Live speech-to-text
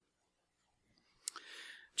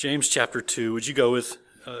James chapter 2. Would you go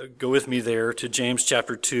with me there to James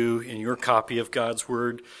chapter 2 in your copy of God's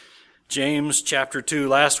Word? James chapter 2.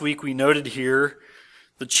 Last week we noted here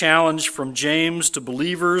the challenge from James to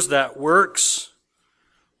believers that works,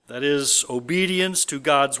 that is, obedience to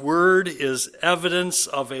God's Word, is evidence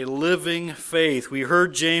of a living faith. We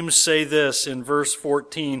heard James say this in verse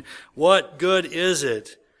 14, "What good is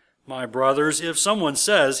it, my brothers, if someone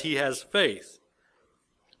says he has faith,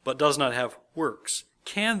 but does not have works?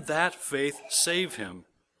 Can that faith save him?"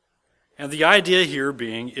 And the idea here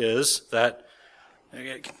being is that,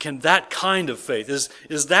 can that kind of faith,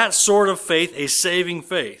 is that sort of faith a saving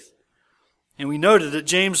faith? And we noted that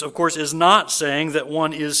James, of course, is not saying that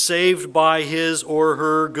one is saved by his or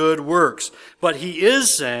her good works, but he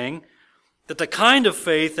is saying that the kind of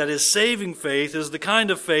faith that is saving faith is the kind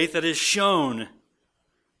of faith that is shown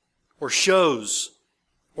or shows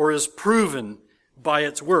or is proven by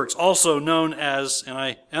its works, also known as, and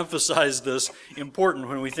I emphasize this, important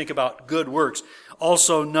when we think about good works,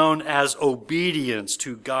 also known as obedience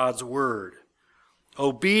to God's Word.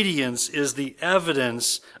 Obedience is the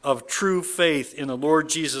evidence of true faith in the Lord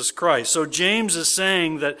Jesus Christ. So James is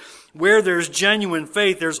saying that where there's genuine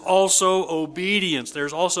faith, there's also obedience.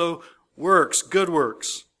 There's also works, good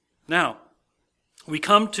works. Now, we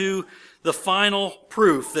come to the final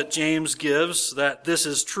proof that James gives that this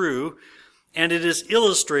is true, and it is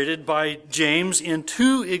illustrated by James in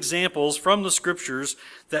two examples from the Scriptures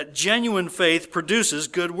that genuine faith produces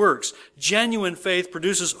good works. Genuine faith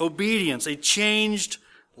produces obedience, a changed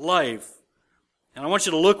life. And I want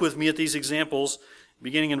you to look with me at these examples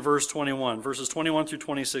beginning in verse 21. Verses 21 through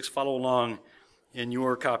 26, follow along in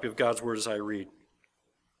your copy of God's Word as I read.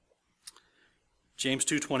 James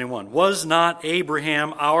 2:21. "Was not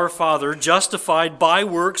Abraham our father justified by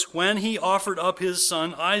works when he offered up his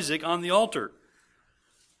son Isaac on the altar?"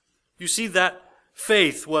 You see that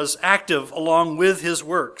faith was active along with his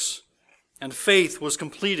works, and faith was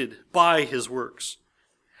completed by his works.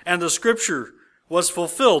 And the Scripture was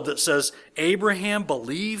fulfilled that says, "Abraham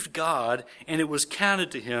believed God, and it was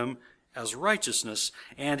counted to him as righteousness,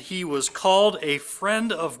 and he was called a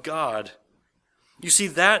friend of God." You see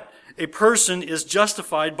that a person is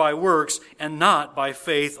justified by works and not by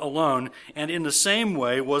faith alone. And in the same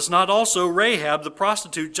way, was not also Rahab the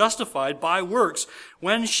prostitute justified by works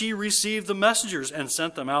when she received the messengers and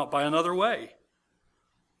sent them out by another way?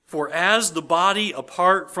 For as the body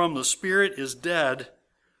apart from the spirit is dead,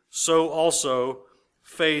 so also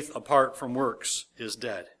faith apart from works is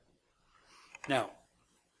dead. Now,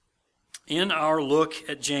 in our look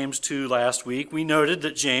at James 2 last week, we noted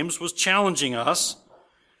that James was challenging us,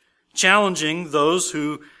 challenging those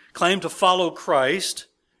who claim to follow Christ,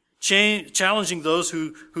 challenging those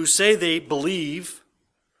who say they believe,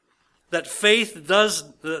 that faith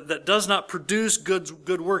that does not produce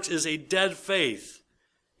good works is a dead faith,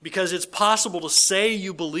 because it's possible to say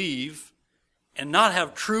you believe and not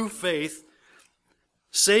have true faith,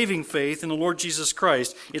 saving faith in the Lord Jesus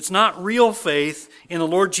Christ. It's not real faith in the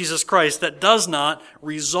Lord Jesus Christ that does not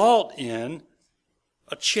result in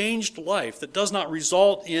a changed life, that does not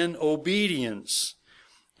result in obedience.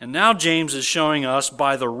 And now James is showing us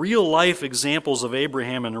by the real life examples of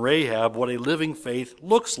Abraham and Rahab what a living faith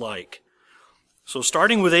looks like. So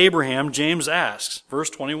starting with Abraham, James asks, verse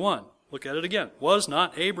 21, look at it again. "Was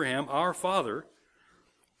not Abraham our father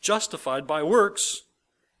justified by works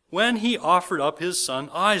when he offered up his son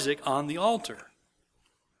Isaac on the altar?"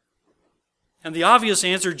 And the obvious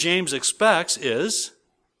answer James expects is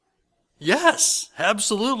yes,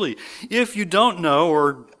 absolutely. If you don't know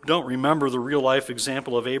or don't remember the real-life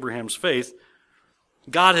example of Abraham's faith,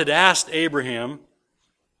 God had asked Abraham,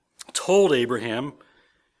 told Abraham,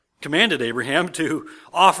 commanded Abraham to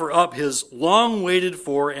offer up his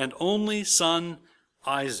long-waited-for and only son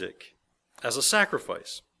Isaac as a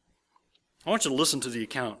sacrifice. I want you to listen to the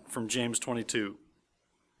account from James 22.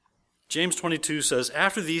 James 22 says,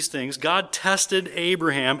 "After these things, God tested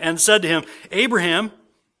Abraham and said to him, 'Abraham,'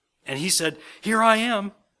 and he said, 'Here I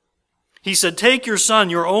am.' He said, 'Take your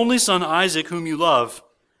son, your only son Isaac, whom you love,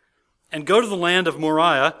 and go to the land of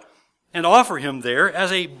Moriah and offer him there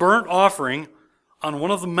as a burnt offering on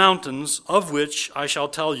one of the mountains of which I shall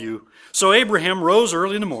tell you.' So Abraham rose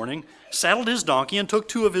early in the morning, saddled his donkey, and took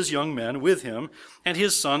 2 of his young men with him and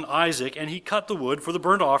his son Isaac, and he cut the wood for the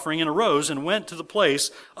burnt offering and arose and went to the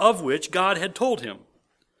place of which God had told him.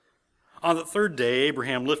 On the 3rd day,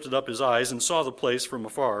 Abraham lifted up his eyes and saw the place from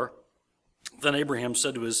afar. Then Abraham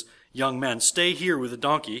said to his young men, 'Stay here with the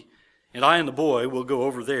donkey, and I and the boy will go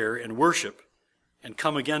over there and worship and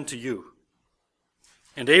come again to you.'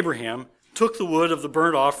 And Abraham took the wood of the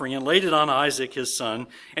burnt offering and laid it on Isaac his son,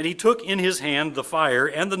 and he took in his hand the fire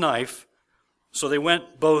and the knife. So they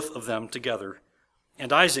went both of them together.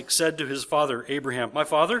 And Isaac said to his father Abraham, "My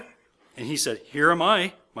father?" And he said, "Here am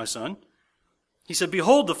I, my son." He said,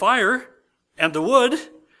 "Behold the fire and the wood,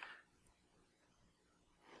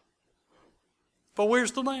 but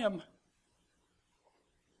where's the lamb?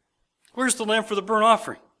 Where's the lamb for the burnt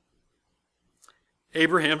offering?"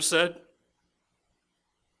 Abraham said,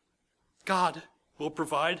 "God will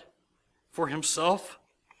provide for himself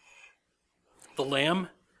the lamb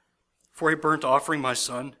for a burnt offering, my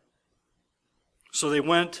son." So they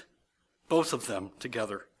went, both of them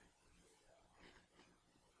together.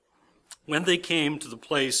 When they came to the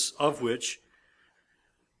place of which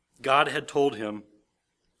God had told him,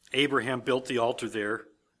 Abraham built the altar there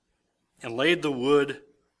and laid the wood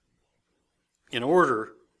in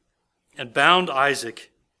order and bound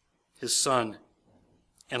Isaac, his son,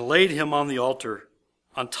 and laid him on the altar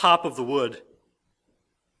on top of the wood.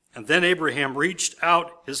 And then Abraham reached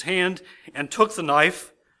out his hand and took the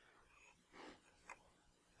knife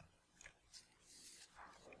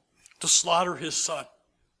to slaughter his son.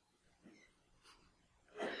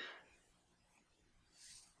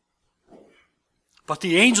 But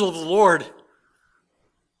the angel of the Lord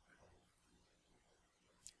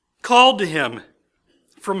called to him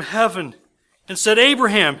from heaven and said,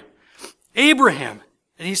 "Abraham, Abraham."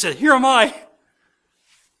 And he said, "Here am I."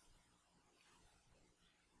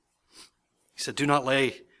 He said, "Do not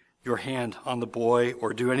lay your hand on the boy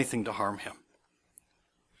or do anything to harm him.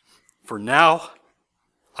 For now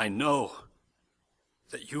I know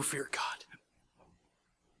that you fear God,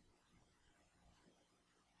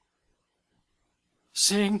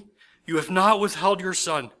 seeing you have not withheld your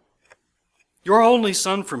son, your only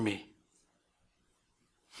son, from me."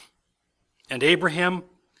 And Abraham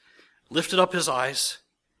lifted up his eyes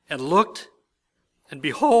and looked, and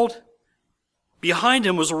behold, behind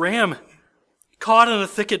him was a ram caught in a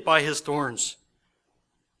thicket by his horns.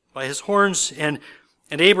 And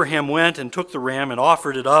Abraham went and took the ram and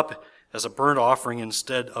offered it up as a burnt offering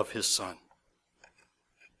instead of his son.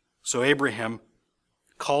 So Abraham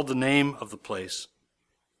called the name of the place,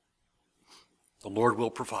 "The Lord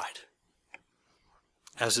will provide,"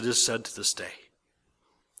 as it is said to this day,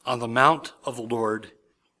 "On the mount of the Lord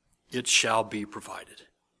it shall be provided."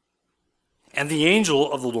 And the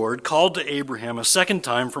angel of the Lord called to Abraham a second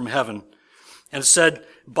time from heaven and said,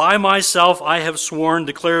 "By myself I have sworn,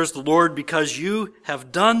 declares the Lord, because you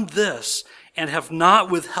have done this and have not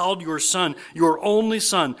withheld your son, your only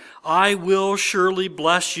son, I will surely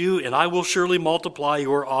bless you, and I will surely multiply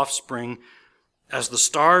your offspring as the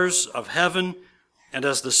stars of heaven and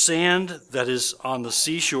as the sand that is on the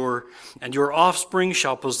seashore, and your offspring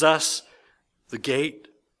shall possess the gate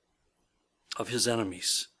of his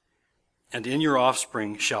enemies. And in your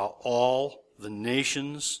offspring shall all the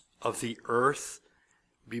nations of the earth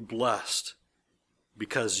be blessed,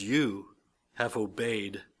 because you have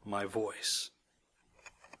obeyed my voice."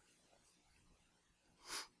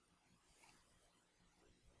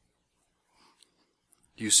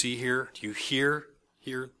 Do you see here? Do you hear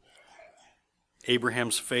here?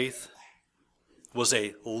 Abraham's faith was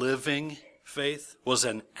a living faith, was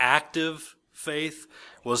an active faith,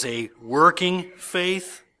 was a working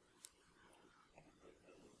faith.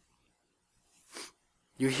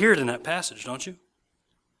 You hear it in that passage, don't you?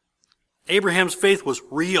 Abraham's faith was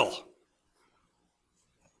real.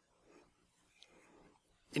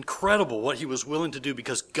 Incredible what he was willing to do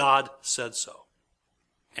because God said so.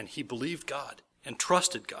 And he believed God and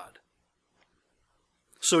trusted God.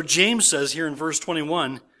 So James says here in verse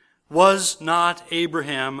 21, "Was not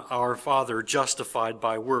Abraham our father justified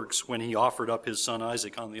by works when he offered up his son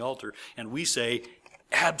Isaac on the altar?" And we say,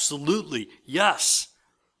 absolutely, yes.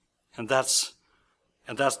 And that's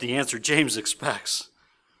the answer James expects.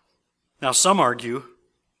 Now, some argue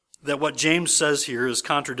that what James says here is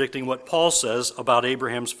contradicting what Paul says about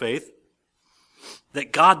Abraham's faith,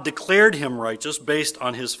 that God declared him righteous based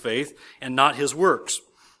on his faith and not his works.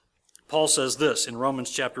 Paul says this in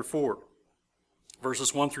Romans chapter 4,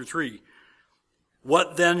 verses 1 through 3.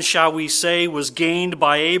 "What then shall we say was gained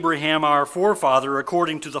by Abraham our forefather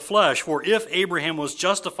according to the flesh? For if Abraham was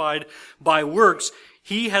justified by works,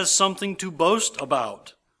 he has something to boast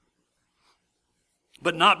about,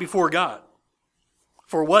 but not before God.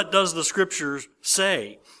 For what does the Scripture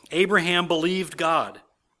say? Abraham believed God,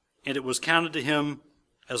 and it was counted to him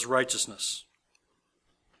as righteousness."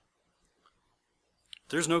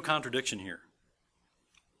 There's no contradiction here.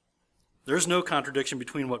 There's no contradiction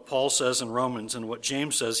between what Paul says in Romans and what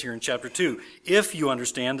James says here in chapter 2, if you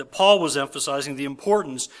understand that Paul was emphasizing the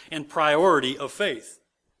importance and priority of faith.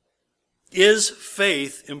 Is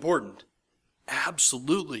faith important?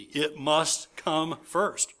 Absolutely. It must come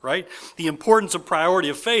first, right? The importance of priority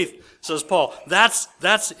of faith, says Paul,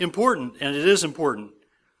 that's important, and it is important.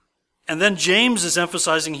 And then James is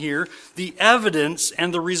emphasizing here the evidence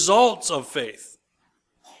and the results of faith.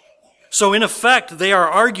 So in effect, they are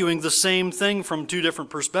arguing the same thing from two different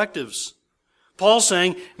perspectives. Paul's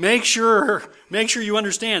saying, make sure you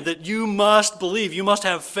understand that you must believe, you must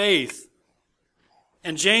have faith.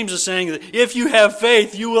 And James is saying that if you have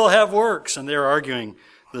faith, you will have works. And they're arguing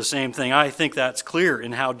the same thing. I think that's clear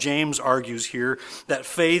in how James argues here that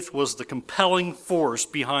faith was the compelling force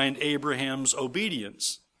behind Abraham's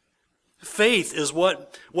obedience. Faith is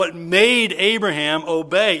what made Abraham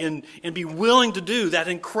obey and be willing to do that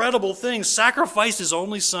incredible thing, sacrifice his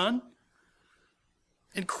only son.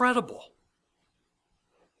 Incredible.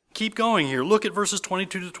 Keep going here. Look at verses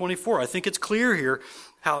 22 to 24. I think it's clear here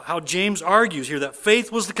how James argues here that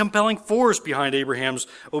faith was the compelling force behind Abraham's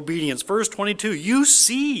obedience. Verse 22, you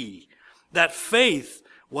see that faith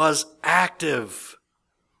was active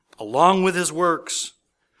along with his works,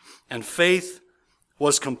 and faith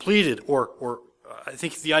was completed, or I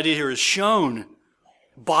think the idea here is shown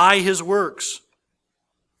by his works.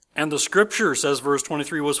 And the scripture says, verse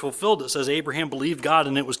 23, was fulfilled. It says, Abraham believed God,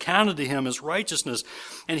 and it was counted to him as righteousness,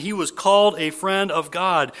 and he was called a friend of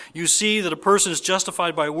God. You see that a person is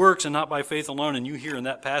justified by works and not by faith alone. And you hear in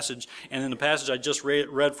that passage, and in the passage I just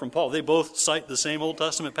read from Paul, they both cite the same Old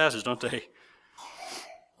Testament passage, don't they?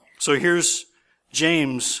 So here's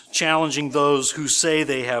James challenging those who say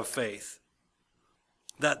they have faith.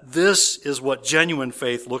 That this is what genuine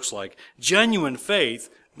faith looks like. Genuine faith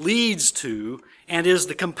leads to and is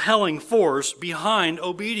the compelling force behind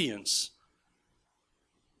obedience.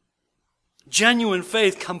 Genuine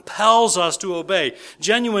faith compels us to obey.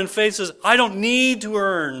 Genuine faith says, I don't need to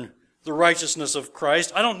earn the righteousness of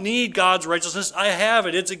Christ. I don't need God's righteousness. I have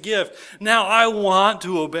it. It's a gift. Now I want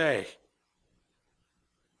to obey.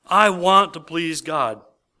 I want to please God.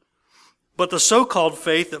 But the so-called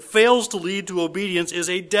faith that fails to lead to obedience is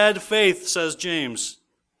a dead faith, says James.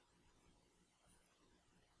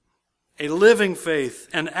 A living faith,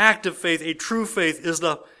 an active faith, a true faith is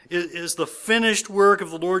the finished work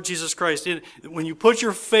of the Lord Jesus Christ. When you put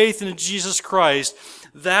your faith in Jesus Christ,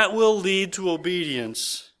 that will lead to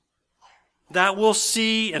obedience. That will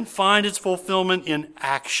see and find its fulfillment in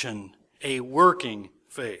action, a working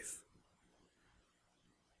faith.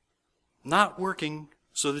 Not working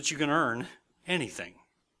so that you can earn anything.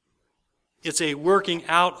 It's a working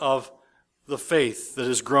out of the faith that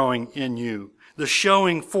is growing in you. The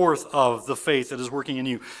showing forth of the faith that is working in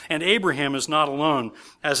you. And Abraham is not alone.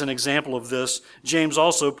 As an example of this, James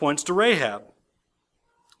also points to Rahab.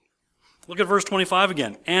 Look at verse 25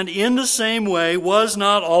 again. And in the same way was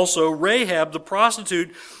not also Rahab the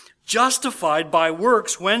prostitute justified by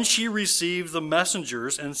works when she received the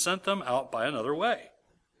messengers and sent them out by another way?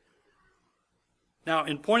 Now,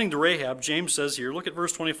 in pointing to Rahab, James says here, look at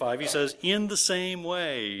verse 25, he says, in the same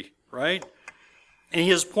way, right? And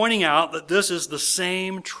he is pointing out that this is the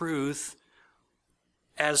same truth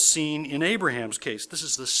as seen in Abraham's case. This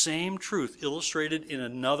is the same truth illustrated in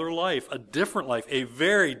another life, a different life, a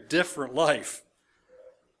very different life.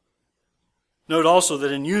 Note also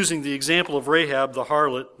that in using the example of Rahab, the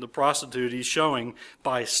harlot, the prostitute, he's showing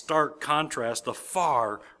by stark contrast the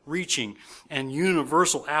far-reaching and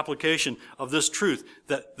universal application of this truth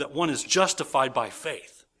that one is justified by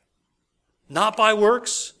faith. Not by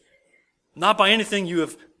works, not by anything you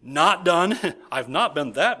have not done. I've not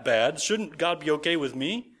been that bad. Shouldn't God be okay with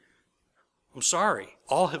me? I'm sorry.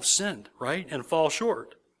 All have sinned, right? And fall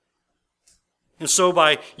short. And so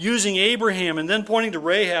by using Abraham and then pointing to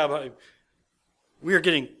Rahab, we are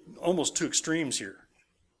getting almost two extremes here.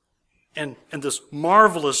 And this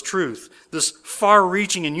marvelous truth, this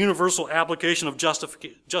far-reaching and universal application of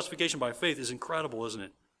justification by faith is incredible, isn't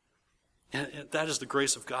it? And that is the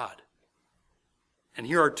grace of God. And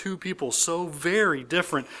here are two people so very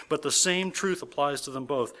different, but the same truth applies to them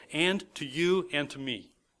both, and to you and to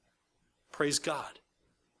me. Praise God.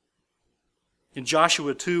 In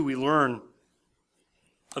Joshua 2, we learn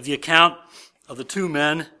of the account of the two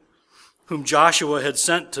men whom Joshua had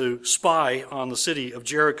sent to spy on the city of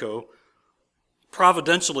Jericho.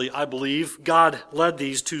 Providentially, I believe, God led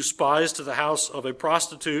these two spies to the house of a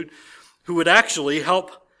prostitute who would actually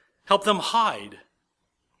help them hide.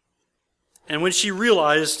 And when she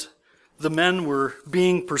realized the men were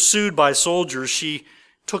being pursued by soldiers, she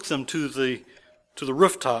took them to the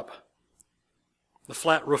rooftop, the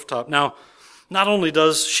flat rooftop. Now, Not only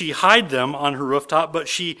does she hide them on her rooftop, but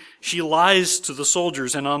she lies to the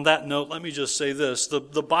soldiers. And on that note, let me just say this. The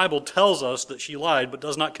Bible tells us that she lied, but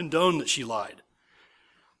does not condone that she lied.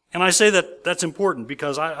 And I say that that's important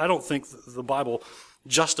because I don't think the Bible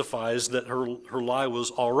justifies that her lie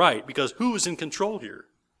was all right. Because who is in control here?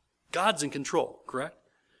 God's in control, correct?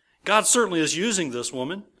 God certainly is using this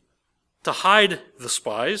woman to hide the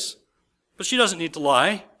spies, but she doesn't need to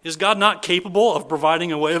lie. Is God not capable of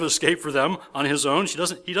providing a way of escape for them on his own?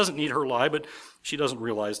 He doesn't need her lie, but she doesn't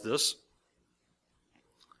realize this.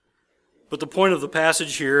 But the point of the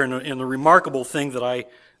passage here, and the remarkable thing that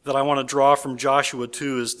I want to draw from Joshua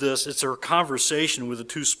 2 is this. It's her conversation with the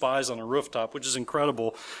two spies on a rooftop, which is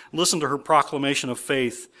incredible. Listen to her proclamation of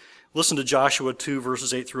faith. Listen to Joshua 2,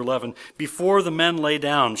 verses 8 through 11. Before the men lay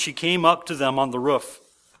down, she came up to them on the roof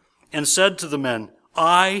and said to the men,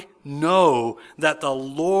 I know that the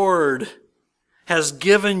Lord has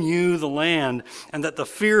given you the land, and that the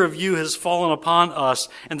fear of you has fallen upon us,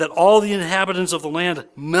 and that all the inhabitants of the land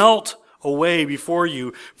melt away before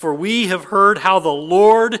you. For we have heard how the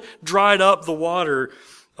Lord dried up the water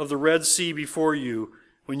of the Red Sea before you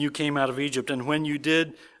when you came out of Egypt, and what you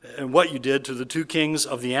did to the two kings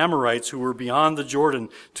of the Amorites who were beyond the Jordan,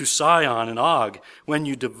 to Sihon and Og, when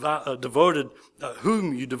you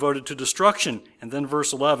whom you devoted to destruction. And then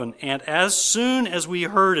verse 11, and as soon as we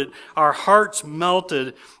heard it, our hearts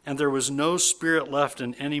melted, and there was no spirit left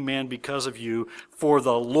in any man because of you. For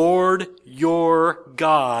the Lord your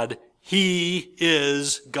God, He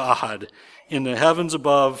is God, in the heavens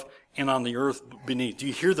above and on the earth beneath. Do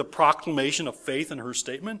you hear the proclamation of faith in her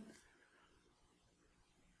statement?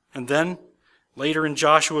 And then, later in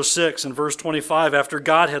Joshua 6, in verse 25, after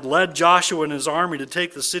God had led Joshua and his army to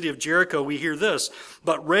take the city of Jericho, we hear this,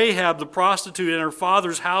 but Rahab the prostitute and her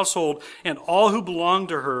father's household and all who belonged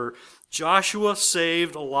to her, Joshua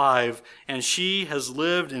saved alive, and she has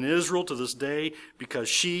lived in Israel to this day because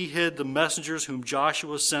she hid the messengers whom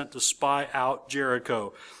Joshua sent to spy out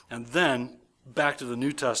Jericho. And then, back to the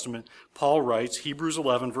New Testament, Paul writes, Hebrews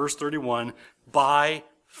 11, verse 31, by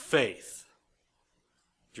faith.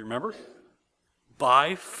 Do you remember?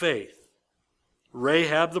 By faith,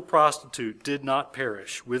 Rahab the prostitute did not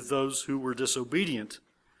perish with those who were disobedient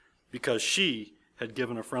because she had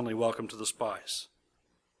given a friendly welcome to the spies.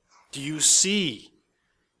 Do you see,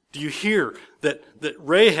 do you hear that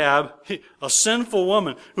Rahab, a sinful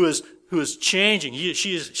woman who is changing,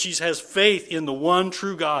 she has faith in the one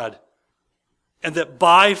true God, and that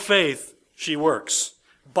by faith she works.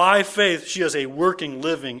 By faith she has a working,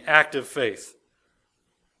 living, active faith.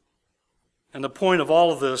 And the point of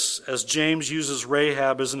all of this, as James uses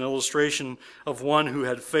Rahab as an illustration of one who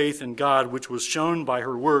had faith in God, which was shown by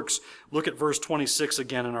her works, look at verse 26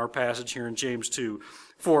 again in our passage here in James 2.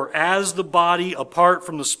 For as the body apart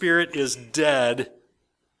from the spirit is dead,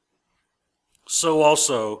 so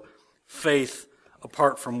also faith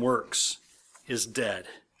apart from works is dead.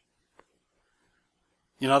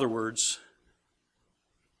 In other words,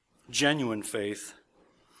 genuine faith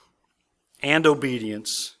and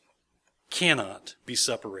obedience cannot be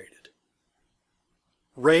separated.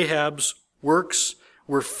 Rahab's works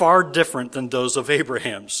were far different than those of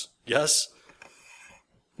Abraham's, yes?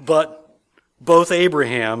 But both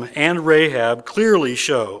Abraham and Rahab clearly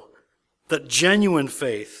show that genuine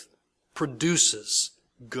faith produces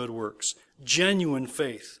good works. Genuine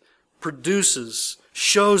faith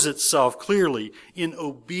shows itself clearly in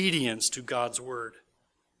obedience to God's word.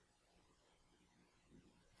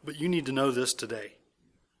 But you need to know this today,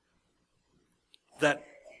 that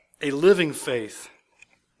a living faith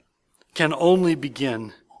can only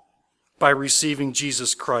begin by receiving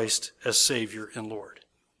Jesus Christ as Savior and Lord.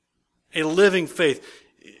 A living faith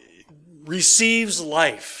receives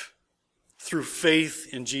life through faith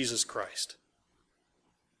in Jesus Christ.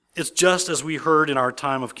 It's just as we heard in our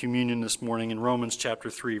time of communion this morning in Romans chapter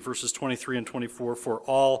 3, verses 23 and 24, for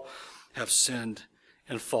all have sinned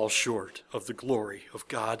and fall short of the glory of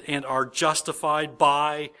God and are justified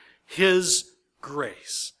by His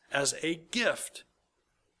grace as a gift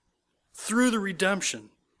through the redemption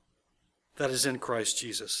that is in Christ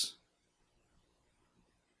Jesus.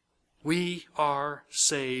 We are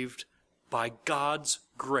saved by God's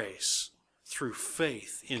grace through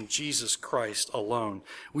faith in Jesus Christ alone.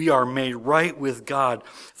 We are made right with God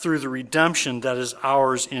through the redemption that is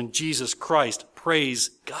ours in Jesus Christ. Praise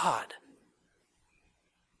God.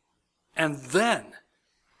 And then,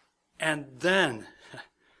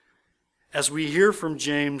 as we hear from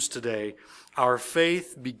James today, our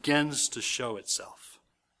faith begins to show itself.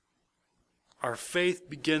 Our faith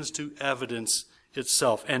begins to evidence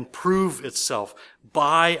itself and prove itself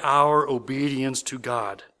by our obedience to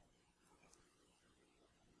God.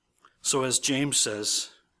 So as James says,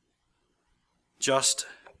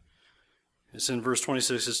 it's in verse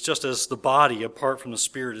 26, it's just as the body apart from the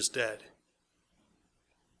Spirit is dead,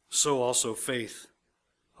 so also faith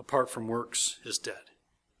apart from works is dead.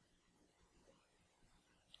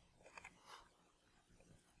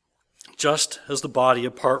 Just as the body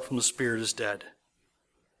apart from the Spirit is dead,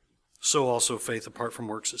 so also faith apart from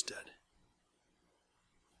works is dead.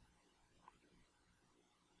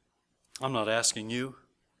 I'm not asking you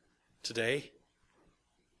today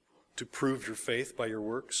to prove your faith by your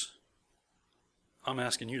works. I'm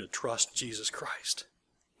asking you to trust Jesus Christ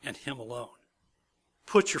and Him alone.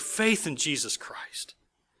 Put your faith in Jesus Christ.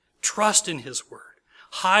 Trust in His Word.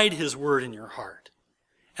 Hide His Word in your heart.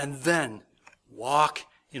 And then walk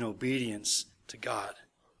in obedience to God.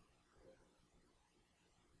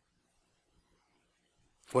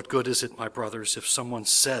 What good is it, my brothers, if someone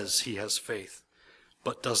says he has faith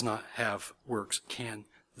but does not have works? Can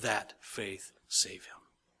that faith save him?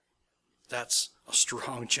 That's a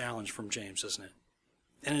strong challenge from James, isn't it?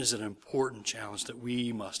 And it is an important challenge that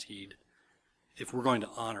we must heed if we're going to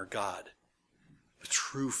honor God with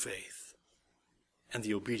true faith and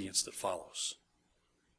the obedience that follows.